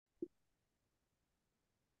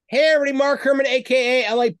Hey, everybody, Mark Herman,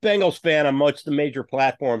 a.k.a. LA Bengals fan on most of the major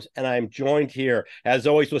platforms, and I'm joined here, as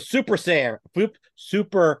always, with Super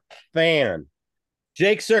fan,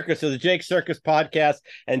 Jake Circus of the Jake Circus podcast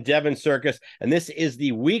and Devin Circus, and this is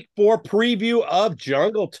the Week 4 preview of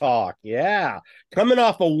Jungle Talk. Yeah, coming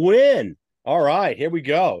off a win. All right, here we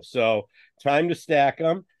go. So, time to stack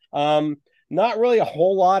them. Not really a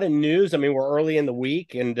whole lot of news. I mean, we're early in the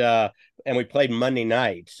week, and we played Monday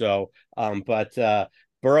night. So, but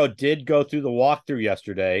Burrow did go through the walkthrough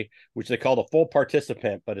yesterday, which they called a full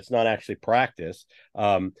participant, but it's not actually practice.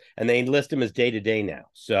 And they list him as day-to-day now.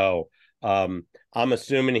 So I'm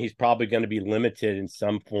assuming he's probably going to be limited in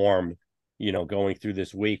some form, going through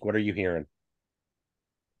this week. What are you hearing?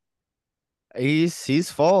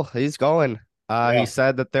 He's full. He's going. He Yeah.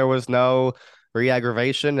 said that there was no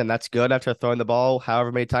re-aggravation, and that's good after throwing the ball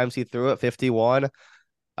however many times he threw it, 51.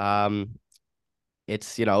 Um,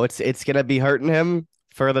 it's gonna be hurting him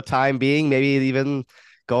for the time being, maybe even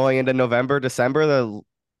going into November, December, the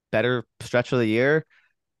better stretch of the year.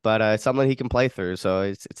 But it's something he can play through. So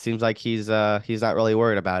it seems like he's not really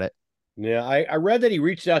worried about it. Yeah, I read that he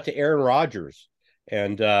reached out to Aaron Rodgers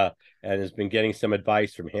and has been getting some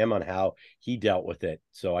advice from him on how he dealt with it.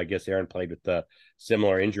 So I guess Aaron played with the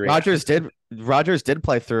similar injury. Rodgers did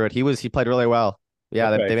play through it. He played really well. Yeah,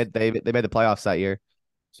 Okay. they made the playoffs that year.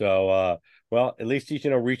 So well, at least he's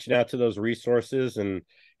reaching out to those resources and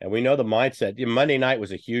we know the mindset. Monday night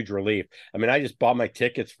was a huge relief. I mean, I just bought my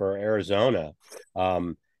tickets for Arizona.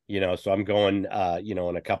 So I'm going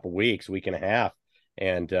in a couple weeks, week and a half.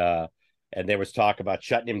 And there was talk about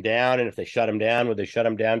shutting him down. And if they shut him down, would they shut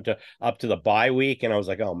him down to up to the bye week? And I was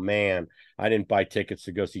like, oh man, I didn't buy tickets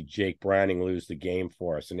to go see Jake Browning lose the game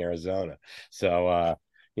for us in Arizona. So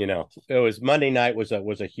it was Monday night was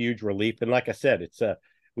a huge relief. And like I said,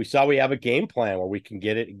 we saw we have a game plan where we can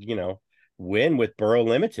get it, win with Burrow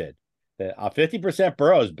limited. 50%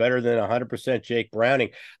 Burrow is better than 100% Jake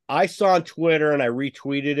Browning. I saw on Twitter and I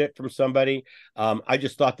retweeted it from somebody. I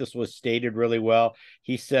just thought this was stated really well.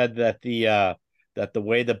 He said that the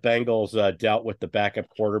way the Bengals dealt with the backup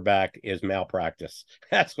quarterback is malpractice.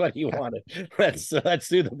 That's what he wanted. Let's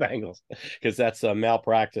sue the Bengals because that's a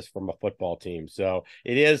malpractice from a football team. So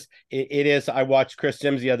it is. It is. I watched Chris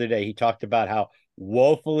Sims the other day. He talked about how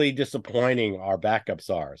woefully disappointing our backups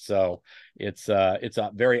are. So it's a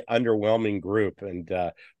very underwhelming group, and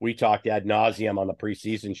we talked ad nauseum on the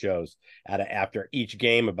preseason shows after each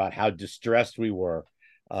game about how distressed we were.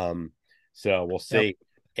 So we'll Yep. see.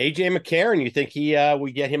 AJ McCarron, you think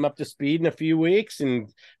we get him up to speed in a few weeks and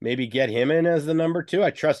maybe get him in as the number two?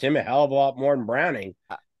 I trust him a hell of a lot more than Browning.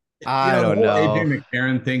 I The don't whole AJ know.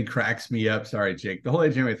 McCarron thing cracks me up. Sorry, Jake. The whole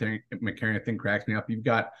AJ McCarron thing cracks me up. You've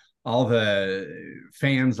got all the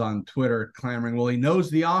fans on Twitter clamoring, well, he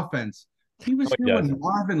knows the offense. He No, was he here when doesn't.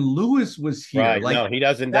 Marvin Lewis was here. Right. Like No, he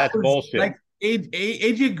doesn't. that That's was bullshit. like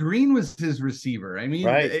AJ Green was his receiver. I mean,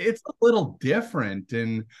 Right. it's a little different.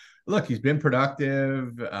 And look, he's been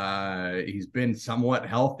productive. He's been somewhat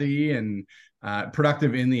healthy and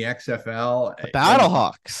productive in the XFL. The And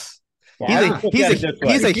Battlehawks. Well, He's I a just look he's at a it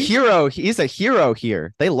this he's way. a hero. He's a hero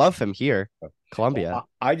here. They love him here, Columbia,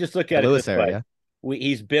 I just look the at it this Lewis way. area.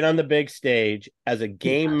 He's been on the big stage as a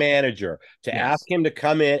game yeah, manager. To ask yes. him to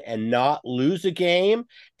come in and not lose a game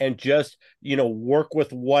and just work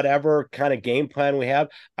with whatever kind of game plan we have,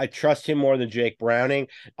 I trust him more than Jake Browning.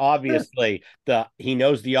 Obviously, he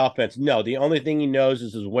knows the offense. No, the only thing he knows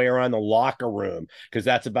is his way around the locker room, because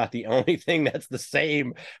that's about the only thing that's the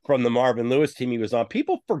same from the Marvin Lewis team he was on.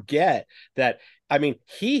 People forget that. I mean,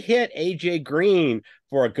 he hit AJ Green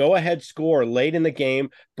for a go-ahead score late in the game.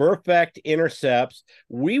 Perfect intercepts.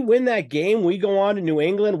 We win that game. We go on to New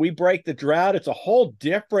England. We break the drought. It's a whole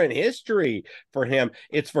different history for him.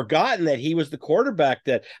 It's forgotten that he was the quarterback,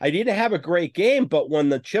 that I didn't have a great game, but when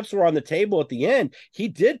the chips were on the table at the end, he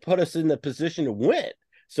did put us in the position to win.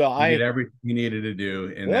 So He did everything he needed to do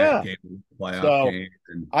in that yeah. game, playoff So game.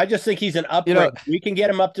 And I just think he's an You know, upgrade. We can get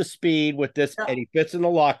him up to speed with this, yeah, and he fits in the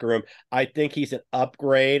locker room. I think he's an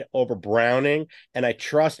upgrade over Browning, and I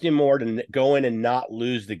trust him more to go in and not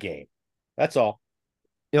lose the game. That's all.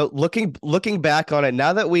 looking back on it,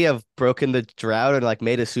 now that we have broken the drought and like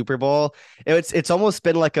made a Super Bowl, it's almost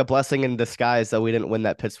been like a blessing in disguise that we didn't win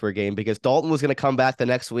that Pittsburgh game, because Dalton was going to come back the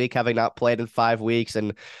next week, having not played in 5 weeks,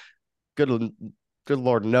 and good good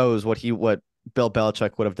Lord knows what Bill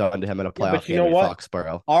Belichick would have done to him in a Yeah, playoff but you game know in what?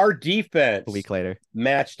 Foxborough Our a defense week later.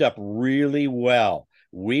 matched up really well.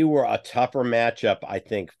 We were a tougher matchup, I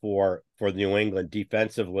think, for New England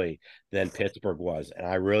defensively than Pittsburgh was, and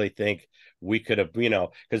I really think we could have,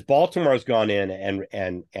 because Baltimore's gone in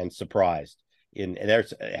and surprised. and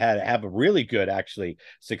there's have a really good actually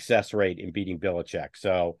success rate in beating Belichick.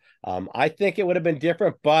 So I think it would have been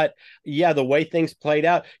different, but yeah, the way things played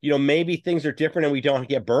out, maybe things are different and we don't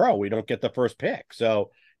get Burrow, we don't get the first pick.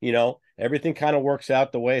 So, everything kind of works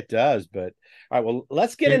out the way it does. But all right, well,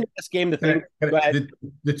 let's get into this game. The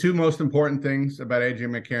two most important things about AJ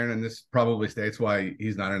McCarron, and this probably states why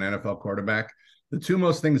he's not an NFL quarterback. The two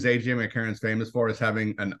most things AJ McCarron's famous for is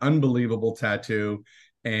having an unbelievable tattoo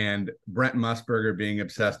and Brent Musburger being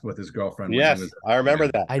obsessed with his girlfriend. Yes, I remember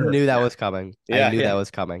that. I knew that was coming. I knew that was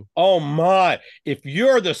coming. Oh my! If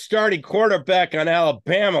you're the starting quarterback on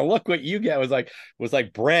Alabama, look what you get. Was like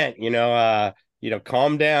Brent.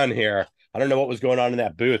 Calm down here. I don't know what was going on in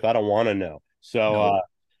that booth. I don't want to know. So,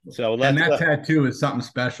 and that tattoo is something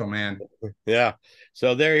special, man. Yeah.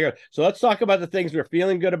 So there you go. So let's talk about the things we're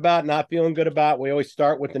feeling good about, not feeling good about. We always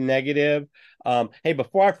start with the negative. Hey,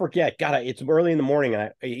 before I forget, it's early in the morning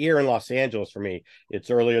here in Los Angeles for me. It's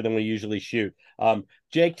earlier than we usually shoot.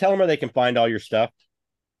 Jake, tell them where they can find all your stuff.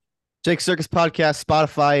 Jake Circus Podcast,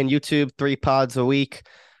 Spotify and YouTube, 3 pods a week.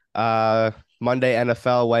 Monday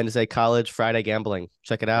NFL, Wednesday college, Friday gambling.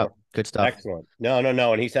 Check it out. Good stuff. Excellent. No.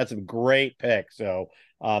 And he's had some great picks. So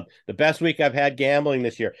the best week I've had gambling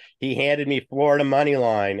this year. He handed me Florida money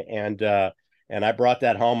line, and I brought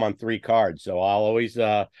that home on 3 cards. So I'll always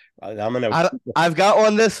I've got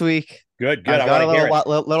one this week. Good. I've got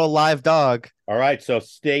a little live dog. All right, so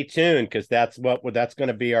stay tuned because that's going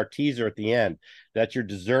to be our teaser at the end. That's your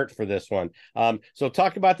dessert for this one. So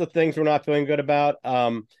talk about the things we're not feeling good about.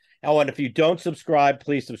 And if you don't subscribe,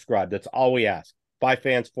 please subscribe. That's all we ask. 5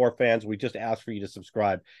 fans, 4 fans, we just ask for you to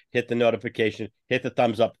subscribe, hit the notification, hit the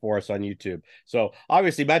thumbs up for us on YouTube. So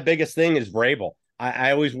obviously my biggest thing is Vrabel.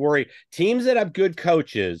 I always worry teams that have good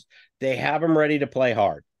coaches, they have them ready to play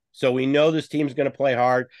hard. So we know this team's going to play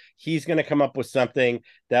hard. He's going to come up with something.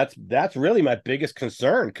 That's really my biggest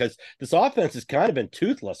concern because this offense has kind of been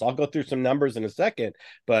toothless. I'll go through some numbers in a second,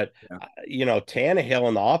 but Tannehill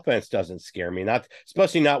and the offense doesn't scare me,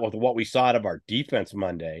 especially not with what we saw out of our defense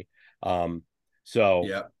Monday. But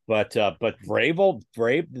Vrabel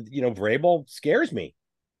scares me.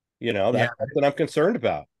 That's what I'm concerned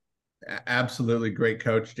about. Absolutely great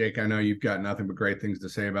coach, Jake. I know you've got nothing but great things to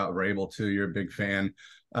say about Vrabel too. You're a big fan.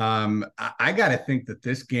 I got to think that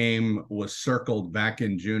this game was circled back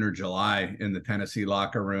in June or July in the Tennessee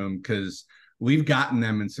locker room because we've gotten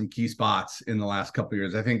them in some key spots in the last couple of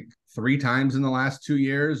years. I think 3 times in the last 2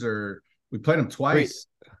 years, or we played them twice.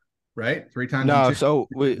 Right? 3 times. No, so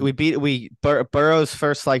we beat Burrow's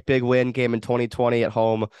first big win game in 2020 at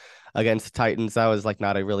home against the Titans. That was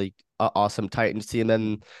not a really awesome Titans team.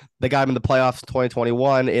 Then they got him in the playoffs in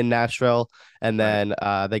 2021 in Nashville, and then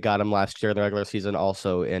they got him last year in the regular season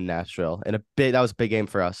also in Nashville. And that was a big game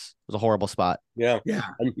for us. It was a horrible spot. Yeah.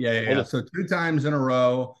 So 2 times in a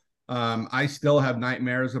row. I still have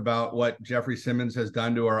nightmares about what Jeffrey Simmons has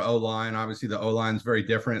done to our O-line. Obviously, the O-line is very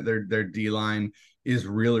different. Their D-line is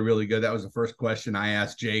really, really good. That was the first question I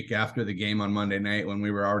asked Jake after the game on Monday night when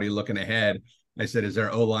we were already looking ahead. I said, is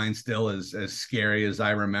their O-line still as scary as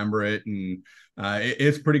I remember it? And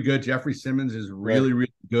it's pretty good. Jeffrey Simmons is really,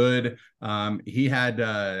 really good. He had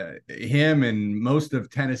him and most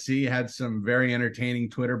of Tennessee had some very entertaining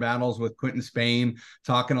Twitter battles with Quentin Spain,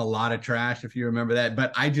 talking a lot of trash, if you remember that.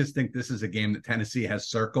 But I just think this is a game that Tennessee has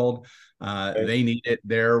circled. They need it.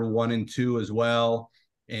 They're 1-2 as well.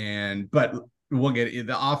 But we'll get it.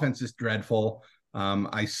 The offense is dreadful.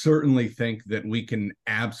 I certainly think that we can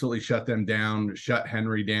absolutely shut them down, shut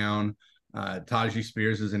Henry down. Tajee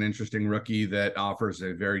Spears is an interesting rookie that offers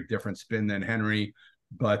a very different spin than Henry.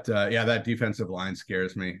 But that defensive line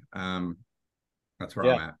scares me. That's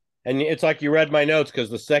where I'm at. And it's like you read my notes because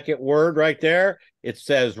the second word right there, it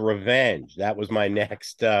says revenge. That was my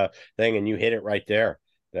next thing, and you hit it right there.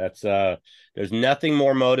 That's there's nothing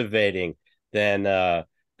more motivating than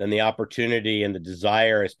the opportunity and the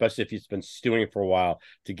desire, especially if he's been stewing for a while,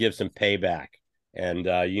 to give some payback. And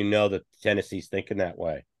that Tennessee's thinking that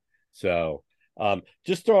way. So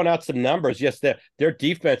just throwing out some numbers. Yes, their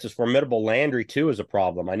defense is formidable. Landry, too, is a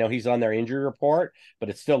problem. I know he's on their injury report, but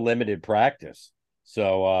it's still limited practice.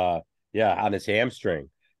 So, on his hamstring.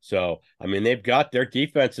 So, they've got their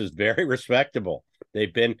defense is very respectable.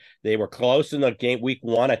 They were close in the game week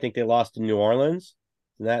 1. I think they lost to New Orleans.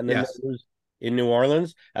 In New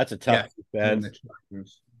Orleans, that's a tough defense.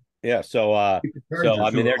 So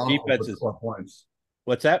their defense is 4 points.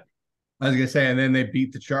 What's that? I was gonna say, and then they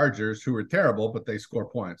beat the Chargers, who were terrible, but they score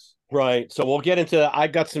points. Right. So we'll get into. I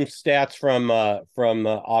got some stats from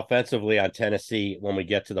offensively on Tennessee when we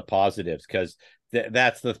get to the positives because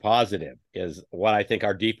that's the positive, is what I think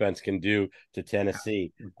our defense can do to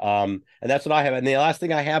Tennessee. And that's what I have. And the last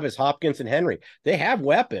thing I have is Hopkins and Henry. They have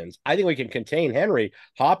weapons. I think we can contain Henry.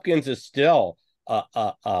 Hopkins is still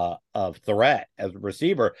a threat as a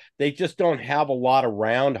receiver. They just don't have a lot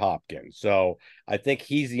around Hopkins. So I think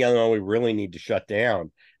he's the only one we really need to shut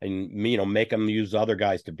down and, make them use other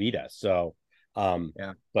guys to beat us. So,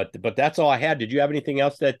 but that's all I had. Did you have anything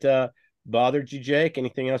else that bothered you, Jake?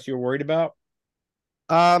 Anything else you were worried about?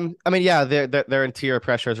 I mean, yeah, their interior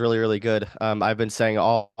pressure is really, really good. I've been saying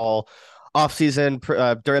all off season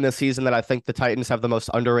during the season that I think the Titans have the most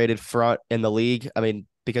underrated front in the league. I mean,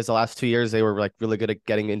 because the last 2 years they were like really good at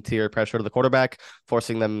getting interior pressure to the quarterback,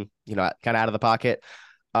 forcing them, kind of out of the pocket.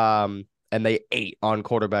 And they ate on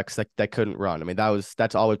quarterbacks that couldn't run. I mean,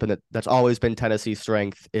 that's always been Tennessee's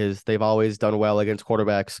strength, is they've always done well against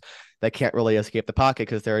quarterbacks that can't really escape the pocket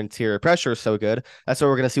because their interior pressure is so good. That's what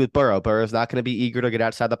we're going to see with Burrow. Burrow's not going to be eager to get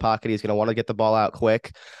outside the pocket. He's going to want to get the ball out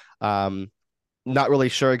quick. Not really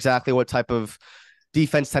sure exactly what type of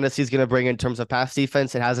defense Tennessee is going to bring in terms of pass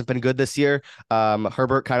defense. It hasn't been good this year.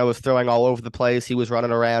 Herbert kind of was throwing all over the place. He was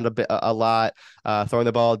running around a lot, throwing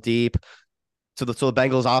the ball deep. So the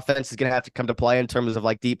Bengals offense is going to have to come to play in terms of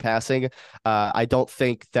like deep passing. I don't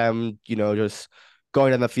think them, just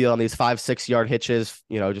going down the field on these 5-6 yard hitches,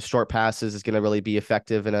 just short passes is going to really be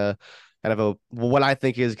effective in a kind of what I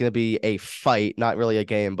think is going to be a fight, not really a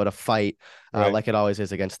game, but a fight, Right. like it always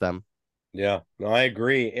is against them. Yeah, no, I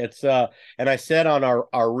agree. It's and I said on our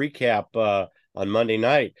recap on Monday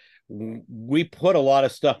night, we put a lot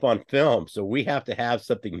of stuff on film, so we have to have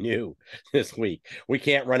something new this week. We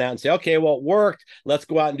can't run out and say, okay, well, it worked. Let's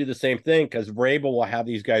go out and do the same thing, because Vrabel will have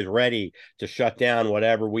these guys ready to shut down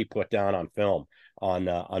whatever we put down on film on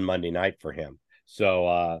Monday night for him.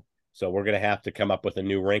 So we're gonna have to come up with a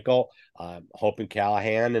new wrinkle. Hoping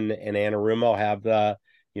Callahan and Anarumo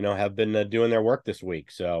have been doing their work this week.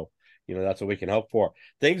 So. That's what we can hope for.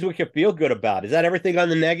 Things we can feel good about. Is that everything on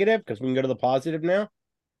the negative? Because we can go to the positive now.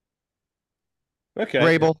 Okay.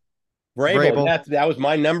 Vrabel. That was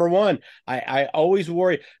my number one. I always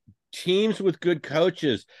worry. Teams with good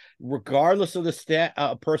coaches, regardless of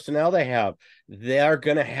the personnel they have, they are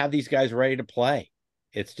going to have these guys ready to play.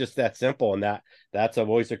 It's just that simple, and that's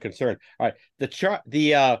always a concern. All right,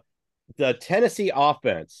 the Tennessee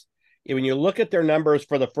offense. When you look at their numbers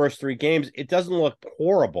for the first 3 games, it doesn't look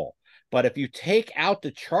horrible. But if you take out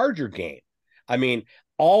the Charger game, I mean,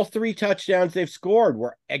 all 3 touchdowns they've scored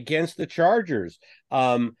were against the Chargers.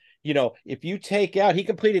 If you take out, he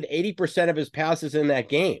completed 80% of his passes in that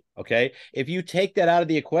game. Okay. If you take that out of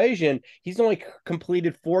the equation, he's only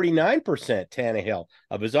completed 49%, Tannehill,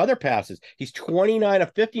 of his other passes. He's 29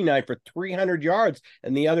 of 59 for 300 yards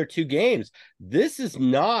in the other 2 games. This is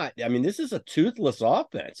a toothless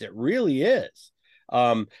offense. It really is.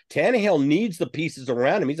 Tannehill needs the pieces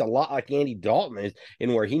around him. He's a lot like Andy Dalton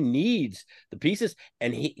in where he needs the pieces.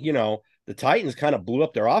 And the Titans kind of blew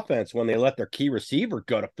up their offense when they let their key receiver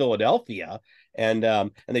go to Philadelphia, and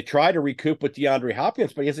they tried to recoup with DeAndre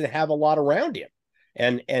Hopkins, but he doesn't have a lot around him.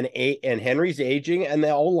 And Henry's aging, and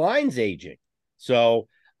the O-line's aging. So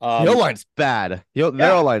the O-line's bad.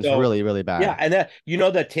 Their O-line's really, really bad. Yeah, and that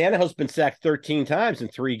Tannehill's been sacked 13 times in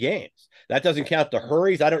 3 games. That doesn't count the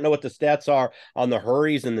hurries. I don't know what the stats are on the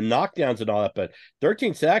hurries and the knockdowns and all that, but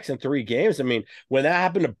 13 sacks in 3 games. I mean, when that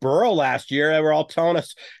happened to Burrow last year, they were all telling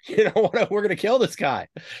us, we're going to kill this guy.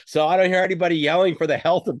 So I don't hear anybody yelling for the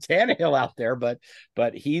health of Tannehill out there, but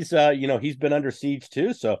he's he's been under siege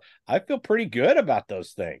too. So I feel pretty good about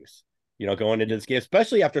those things, going into this game,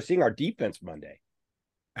 especially after seeing our defense Monday.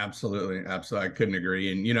 Absolutely. I couldn't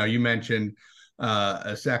agree. And, you mentioned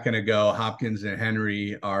a second ago, Hopkins and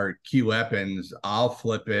Henry are key weapons. I'll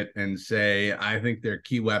flip it and say, I think they're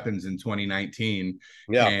key weapons in 2019.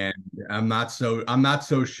 Yeah. And I'm not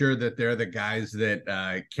so sure that they're the guys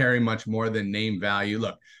that carry much more than name value.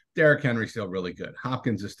 Look, Derrick Henry's still really good.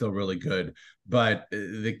 Hopkins is still really good. But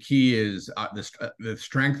the key is the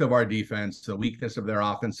strength of our defense, the weakness of their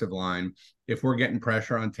offensive line. If we're getting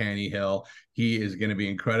pressure on Tannehill, he is going to be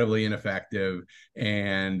incredibly ineffective.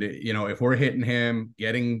 And, if we're hitting him,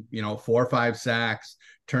 getting, 4 or 5 sacks,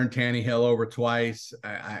 turn Tannehill over twice,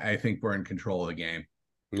 I think we're in control of the game.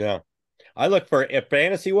 Yeah. I look for, if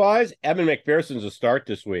fantasy-wise, Evan McPherson's a start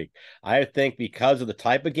this week. I think because of the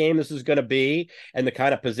type of game this is going to be and the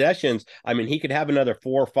kind of possessions, I mean, he could have another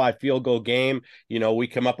 4 or 5 field goal game. We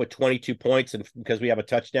come up with 22 points and because we have a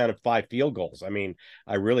touchdown and 5 field goals. I mean,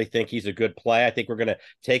 I really think he's a good play. I think we're going to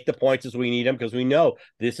take the points as we need them because we know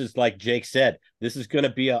this is, like Jake said, this is going to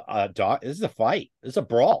be this is a fight. This is a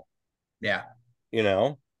brawl. Yeah.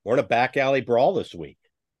 We're in a back alley brawl this week.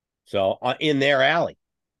 So in their alley.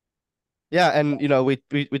 Yeah, and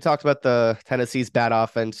we talked about the Tennessee's bad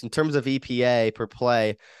offense in terms of EPA per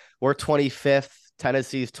play. We're 25th.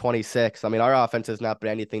 Tennessee's 26th. I mean, our offense has not been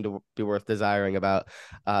anything to be worth desiring about.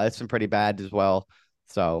 It's been pretty bad as well.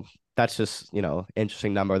 So that's just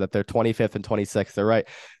interesting number that they're 25th and 26th.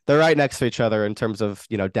 They're right next to each other in terms of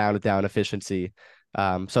down to down efficiency.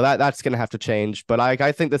 So that's gonna have to change. But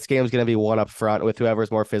I think this game is gonna be one up front with whoever's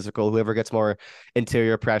more physical, whoever gets more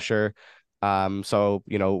interior pressure. So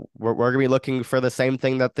we're gonna be looking for the same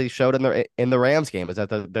thing that they showed in the Rams game, is that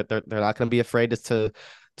they're not gonna be afraid to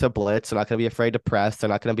blitz. They're not gonna be afraid to press. They're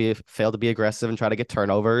not gonna fail to be aggressive and try to get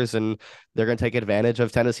turnovers, and they're gonna take advantage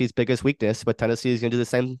of Tennessee's biggest weakness. But Tennessee is gonna do the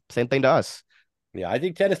same thing to us. Yeah, I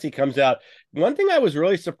think Tennessee comes out. One thing I was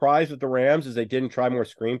really surprised with the Rams is they didn't try more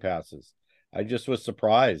screen passes. I just was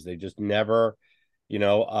surprised. They just never,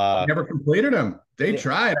 never completed them. They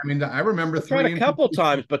tried. I mean, I remember tried a couple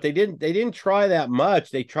times, but they didn't try that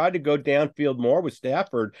much. They tried to go downfield more with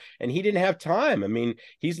Stafford, and he didn't have time. I mean,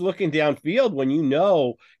 he's looking downfield when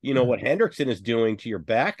what Hendrickson is doing to your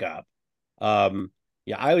backup.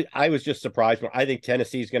 Yeah, I was just surprised. I think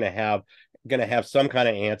Tennessee's going to have some kind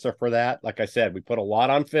of answer for that. Like I said, we put a lot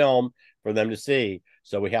on film for them to see,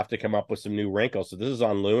 so we have to come up with some new wrinkles. So this is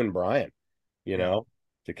on Lou and Brian,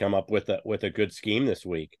 to come up with a good scheme this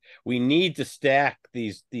week. We need to stack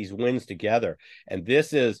these wins together. And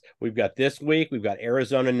we've got this week, we've got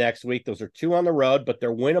Arizona next week. Those are 2 on the road, but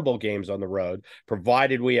they're winnable games on the road,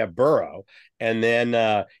 provided we have Burrow, and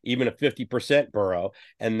then even a 50% Burrow,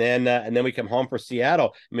 and then we come home for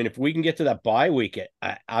Seattle. I mean, if we can get to that bye week,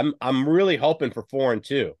 I'm really hoping for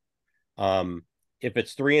 4-2. If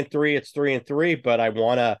it's 3-3, it's 3-3, but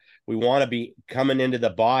we want to be coming into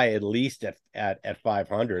the bye at least at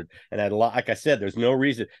 500. And like I said, there's no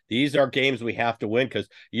reason. These are games we have to win, because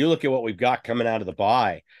you look at what we've got coming out of the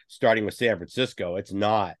bye, starting with San Francisco. It's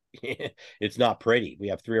not it's not pretty. We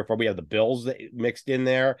have 3 or 4. We have the Bills mixed in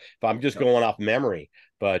there. If I'm just going off memory,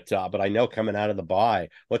 but I know coming out of the bye,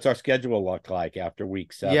 what's our schedule look like after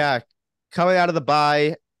week 7? Yeah, coming out of the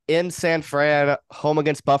bye, in San Fran, home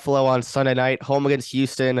against Buffalo on Sunday night, home against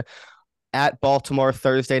Houston, at Baltimore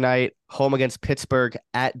Thursday night, home against Pittsburgh,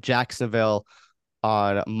 at Jacksonville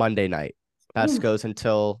on Monday night. That goes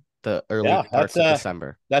until the early parts of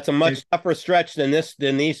December. That's a much tougher stretch than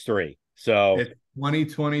these 3. So it's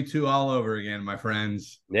 2022 all over again, my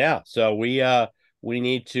friends. Yeah. So we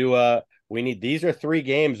need to these are 3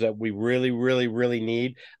 games that we really, really, really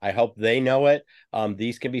need. I hope they know it.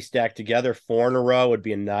 These can be stacked together. 4 in a row would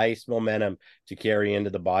be a nice momentum to carry into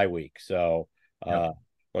the bye week. So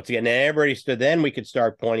once again, then we could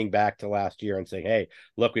start pointing back to last year and say, hey,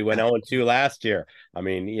 look, we went 0-2 last year. I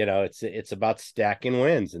mean, it's about stacking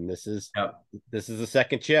wins, and this is the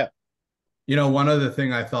second chip. One other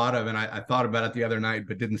thing I thought of, and I thought about it the other night,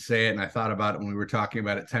 but didn't say it, and I thought about it when we were talking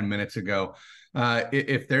about it 10 minutes ago.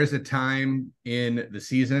 If there's a time in the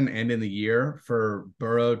season and in the year for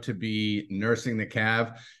Burrow to be nursing the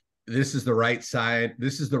calf, this is the right side.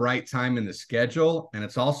 This is the right time in the schedule, and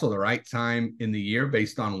it's also the right time in the year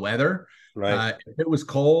based on weather. Right. If it was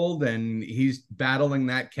cold and he's battling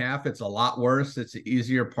that calf, it's a lot worse. It's an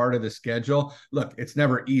easier part of the schedule. Look, it's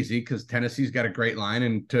never easy because Tennessee's got a great line.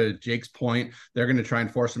 And to Jake's point, they're going to try and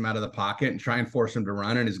force him out of the pocket and try and force him to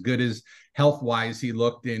run. And as good as health-wise he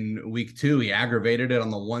looked in week 2, he aggravated it on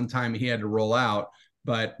the one time he had to roll out.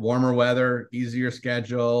 But warmer weather, easier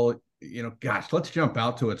schedule, gosh, let's jump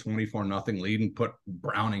out to a 24-0 lead and put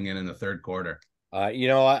Browning in the third quarter.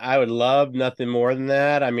 I would love nothing more than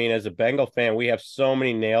that. I mean, as a Bengal fan, we have so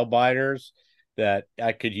many nail biters that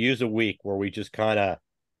I could use a week where we just kind of.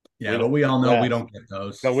 Yeah, but we all know we don't get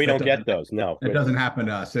those. No, we don't get those. No, it doesn't happen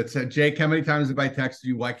to us. It's Jake. How many times have I texted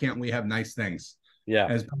you? Why can't we have nice things? Yeah,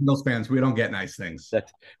 as Bengals fans, we don't get nice things.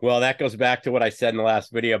 That goes back to what I said in the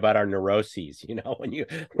last video about our neuroses. When you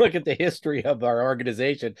look at the history of our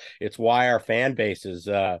organization, it's why our fan base is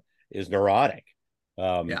neurotic.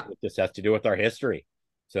 This has to do with our history.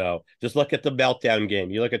 So just look at the meltdown game.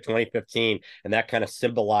 You look at 2015, and that kind of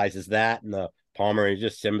symbolizes that, and the Palmer, it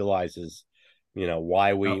just symbolizes,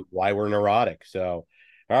 why we're neurotic. So,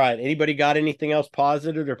 all right, anybody got anything else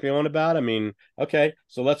positive they're feeling about? I mean, okay,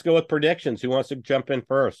 so let's go with predictions. Who wants to jump in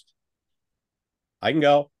first? I can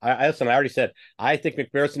go. I already said, I think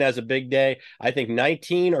McPherson has a big day. I think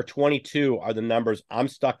 19 or 22 are the numbers I'm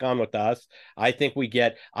stuck on with us. I think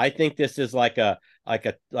this is like a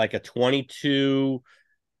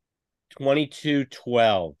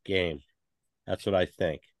 22-12 game. That's what I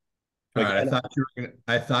think. All right, Again,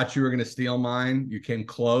 I thought you were gonna steal mine. You came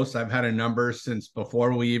close. I've had a number since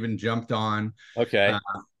before we even jumped on. okay. Uh,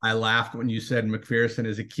 I laughed when you said McPherson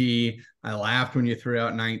is a key. I laughed when you threw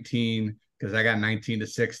out 19 because I got 19 to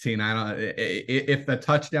 16. I don't. If the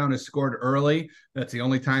touchdown is scored early, that's the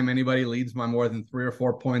only time anybody leads by more than 3 or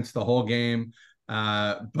 4 points the whole game.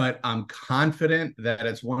 But I'm confident that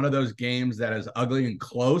it's one of those games that is ugly and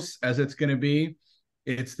close as it's going to be.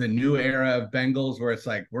 It's the new era of Bengals where it's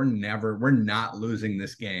like we're not losing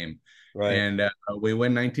this game, Right. and we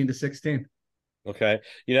win 19 to 16. Okay.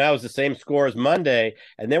 That was the same score as Monday.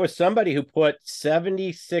 And there was somebody who put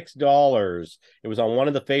 $76. It was on one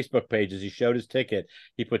of the Facebook pages. He showed his ticket.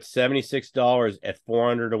 He put $76 at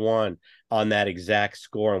 400 to 1 on that exact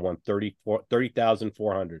score and won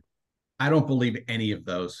 30,400. I don't believe any of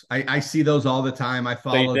those. I see those all the time. I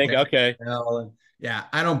So you follow think, okay. yeah,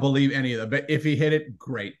 I don't believe any of them. But if he hit it,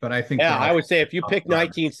 great. But I think Yeah, I would say if you pick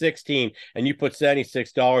 1916 and you put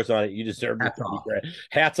 $76 on it, you deserve your 30 grand.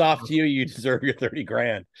 Hats off to you. You deserve your 30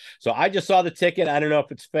 grand. So I just saw the ticket. I don't know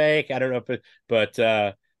if it's fake. I don't know if it, but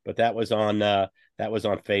that was on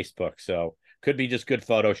Facebook. So could be just good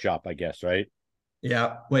Photoshop, I guess, right?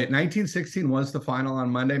 Yeah. Wait, 1916 was the final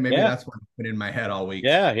on Monday. Maybe that's what's been in my head all week.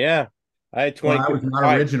 Yeah, yeah. I had 20. Well, I was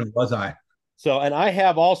not original, was I? So, and I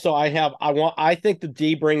think the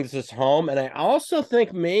D brings us home. And I also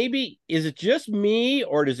think maybe, is it just me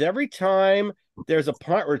or does every time there's a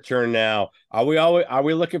punt return now, are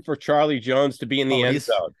we looking for Charlie Jones to be in the end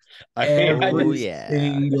zone? Every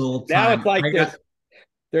single time. Now it's like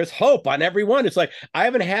there's hope on every one. It's like, I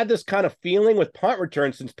haven't had this kind of feeling with punt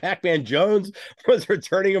returns since Pac-Man Jones was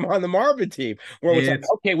returning him on the Marvin team, where it's like,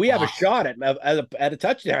 okay, we have a shot at a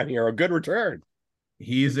touchdown here, a good return.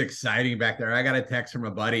 He's exciting back there. I got a text from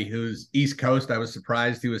a buddy who's East Coast. I was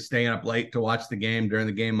surprised he was staying up late to watch the game during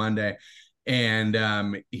the game Monday.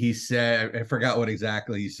 And he said, I forgot what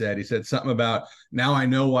exactly he said. He said something about, now I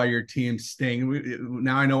know why your team stings.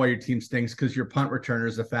 Now I know why your team stings, because your punt returner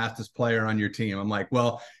is the fastest player on your team. I'm like,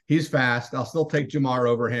 well, he's fast. I'll still take Jamar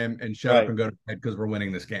over him and shut up and go to bed because we're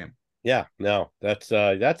winning this game. Yeah, no, that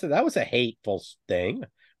was a hateful thing.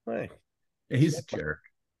 Right. He's a jerk.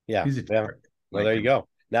 Yeah. He's a jerk. Well, there you go.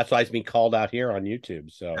 That's why he's being called out here on YouTube.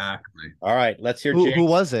 So, exactly. All right, let's hear who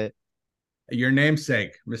was it? Your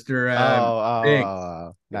namesake, Mr.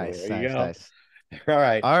 Nice. All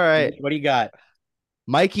right. What do you got?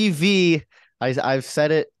 Mikey V. I've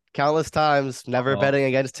said it countless times, never betting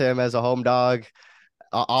against him as a home dog.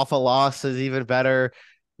 Off a loss is even better.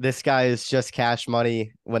 This guy is just cash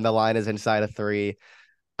money when the line is inside of 3.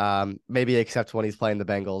 Maybe except when he's playing the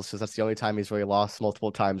Bengals, because that's the only time he's really lost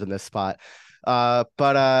multiple times in this spot.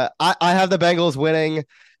 But I have the Bengals winning.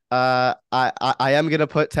 I am going to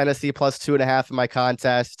put Tennessee plus 2.5 in my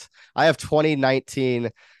contest. I have 2019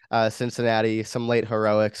 Cincinnati, some late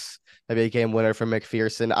heroics, maybe a game winner for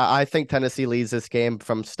McPherson. I think Tennessee leads this game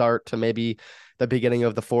from start to maybe the beginning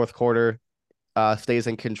of the fourth quarter, stays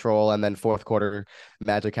in control, and then fourth quarter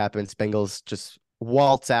magic happens. Bengals just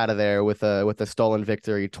waltz out of there with a stolen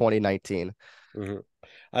victory, 2019. Mm-hmm.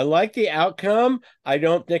 I like the outcome. I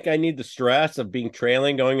don't think I need the stress of being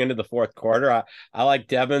trailing going into the fourth quarter. I like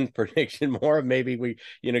Devin's prediction more. Maybe we,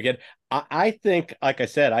 get. I think, like I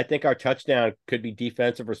said, I think our touchdown could be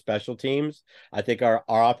defensive or special teams. I think our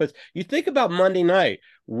offense. You think about Monday night,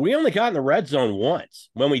 we only got in the red zone once.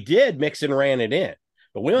 When we did, Mixon ran it in,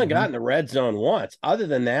 but we only got in the red zone once. Other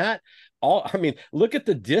than that, look at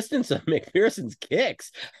the distance of McPherson's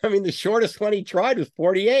kicks. The shortest one he tried was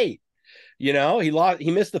 48. He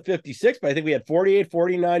missed the 56, but I think we had 48,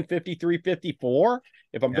 49, 53, 54,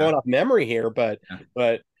 if I'm going off memory here. But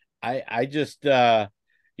I just, I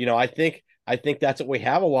think that's what we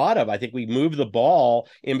have a lot of. I think we move the ball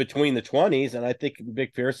in between the 20s, and I think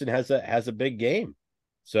McPherson has a big game.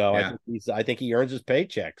 So I think he earns his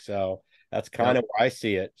paycheck. So that's kind of where I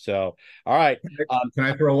see it. So, all right. Can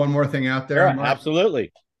I throw one more thing out there? Sure,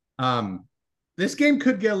 absolutely. This game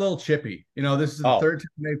could get a little chippy. This is the third time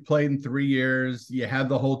they've played in 3 years. You had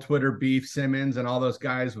the whole Twitter beef, Simmons and all those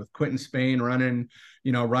guys with Quentin Spain running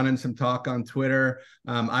some talk on Twitter.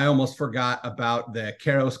 I almost forgot about the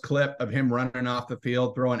Karros clip of him running off the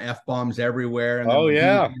field, throwing F-bombs everywhere.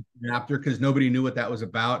 And after, because nobody knew what that was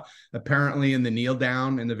about. Apparently in the kneel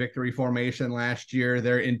down in the victory formation last year,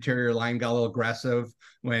 their interior line got a little aggressive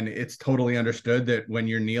when it's totally understood that when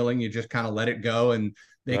you're kneeling, you just kind of let it go. And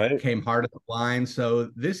they came hard at the line.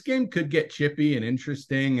 So this game could get chippy and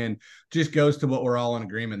interesting, and just goes to what we're all in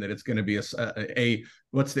agreement that it's going to be I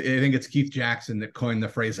think it's Keith Jackson that coined the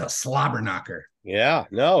phrase a slobber knocker. Yeah,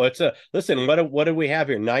 no, listen, what do we have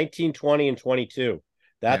here? 19, 20, and 22.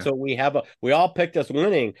 That's what we have. We all picked us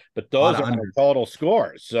winning, but those are our total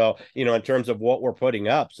scores. So, in terms of what we're putting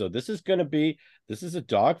up. So this is a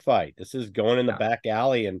dogfight. This is going in the back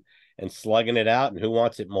alley and slugging it out, and who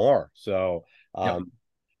wants it more. So, all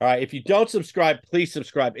right. If you don't subscribe, please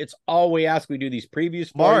subscribe. It's all we ask. We do these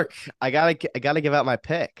previews. Mark, I gotta give out my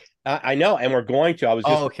pick. I know, and we're going to. I was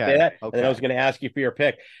just okay. That, and then I was going to ask you for your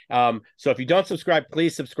pick. So if you don't subscribe,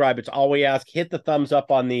 please subscribe. It's all we ask. Hit the thumbs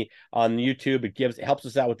up on YouTube. It helps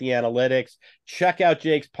us out with the analytics. Check out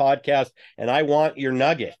Jake's podcast, and I want your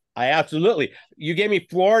nugget. You gave me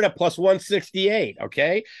Florida plus 168.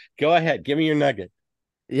 Okay, go ahead, give me your nugget.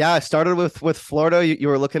 Yeah, I started with Florida. You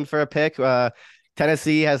were looking for a pick.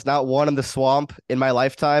 Tennessee has not won in the swamp in my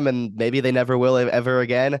lifetime, and maybe they never will ever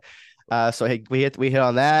again. So we hit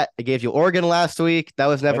on that. I gave you Oregon last week. That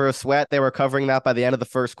was never a sweat. They were covering that by the end of the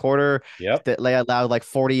first quarter. Yep. They allowed like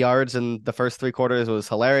 40 yards in the first 3 quarters. It was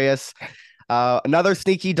hilarious. Another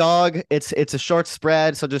sneaky dog. It's a short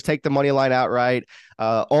spread, so just take the money line outright.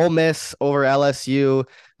 Ole Miss over LSU.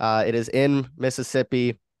 It is in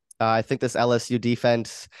Mississippi. I think this LSU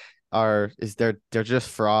defense they're just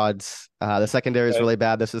frauds. The secondary is really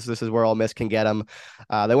bad. This is where Ole Miss can get them.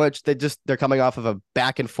 They're coming off of a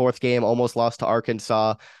back and forth game, almost lost to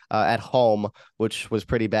Arkansas at home, which was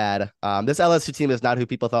pretty bad. This LSU team is not who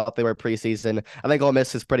people thought they were preseason. I think Ole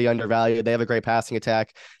Miss is pretty undervalued. They have a great passing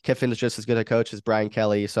attack. Kiffin's just as good a coach as Brian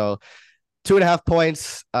Kelly. So 2.5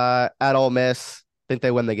 points at Ole Miss. I think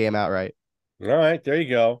they win the game outright. All right, there you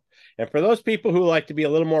go. And for those people who like to be a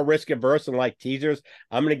little more risk averse and like teasers,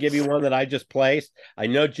 I'm going to give you one that I just placed. I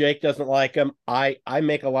know Jake doesn't like them. I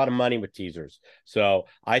make a lot of money with teasers. So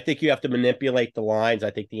I think you have to manipulate the lines.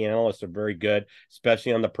 I think the analysts are very good,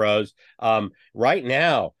 especially on the pros. Right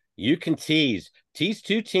now, you can tease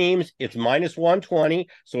 2 teams. It's minus 120.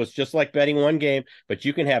 So it's just like betting one game, but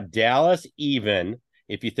you can have Dallas even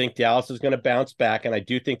if you think Dallas is going to bounce back, and I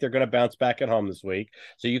do think they're going to bounce back at home this week.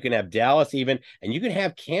 So you can have Dallas even, and you can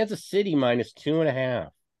have Kansas City minus 2.5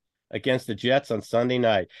 against the Jets on Sunday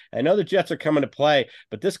night. I know the Jets are coming to play,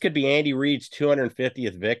 but this could be Andy Reid's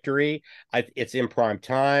 250th victory. It's in prime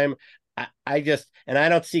time. I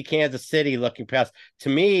don't see Kansas City looking past. To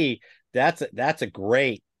me, that's a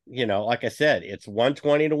great, like I said, it's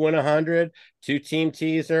 120 to win 100, 2-team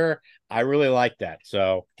teaser. I really like that.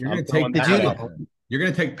 So you're going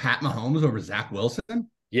to take Pat Mahomes over Zach Wilson?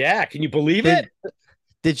 Yeah. Can you believe it?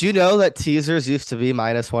 Did you know that teasers used to be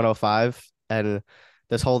minus 105? And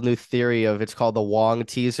this whole new theory of it's called the Wong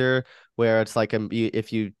teaser, where it's like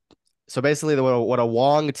so basically what a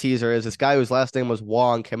Wong teaser is, this guy whose last name was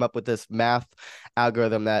Wong came up with this math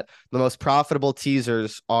algorithm that the most profitable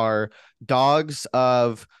teasers are dogs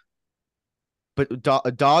of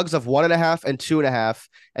 1.5 and 2.5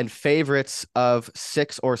 and favorites of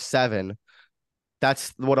 6 or 7.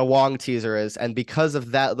 That's what a Wong teaser is. And because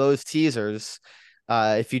of that, those teasers,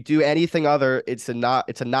 if you do anything other, it's not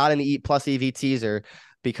an E plus EV teaser.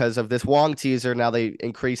 Because of this Wong teaser, now they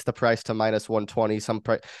increase the price to minus 120, some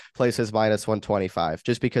places minus 125,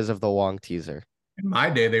 just because of the Wong teaser. In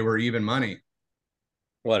my day, they were even money.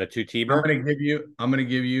 What, a 2-teamer? I'm gonna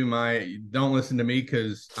give you my, don't listen to me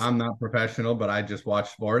because I'm not professional, but I just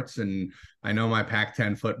watch sports and I know my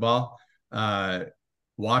Pac-10 football.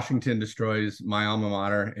 Washington destroys my alma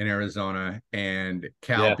mater in Arizona, and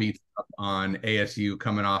Cal beats up on ASU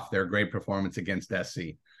coming off their great performance against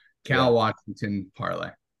SC. Washington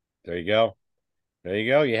parlay. There you go.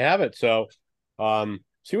 You have it. So, we're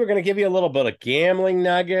going to give you a little bit of gambling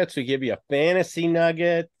nuggets. We give you a fantasy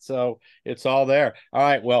nugget. So it's all there. All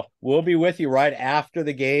right. Well, we'll be with you right after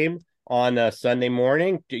the game on Sunday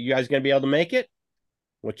morning. You guys going to be able to make it?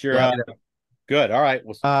 What's your good? All right.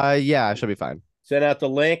 Yeah, I should be fine. Send out the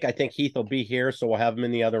link. I think Heath will be here, so we'll have him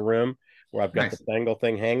in the other room where I've got the Bengal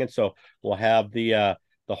thing hanging. So we'll have the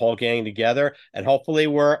whole gang together, and hopefully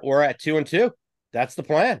we're at 2-2. That's the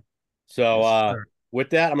plan. So with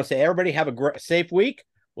that, I'm gonna say everybody have a safe week.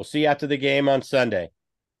 We'll see you after the game on Sunday.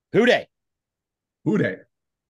 Hoo day.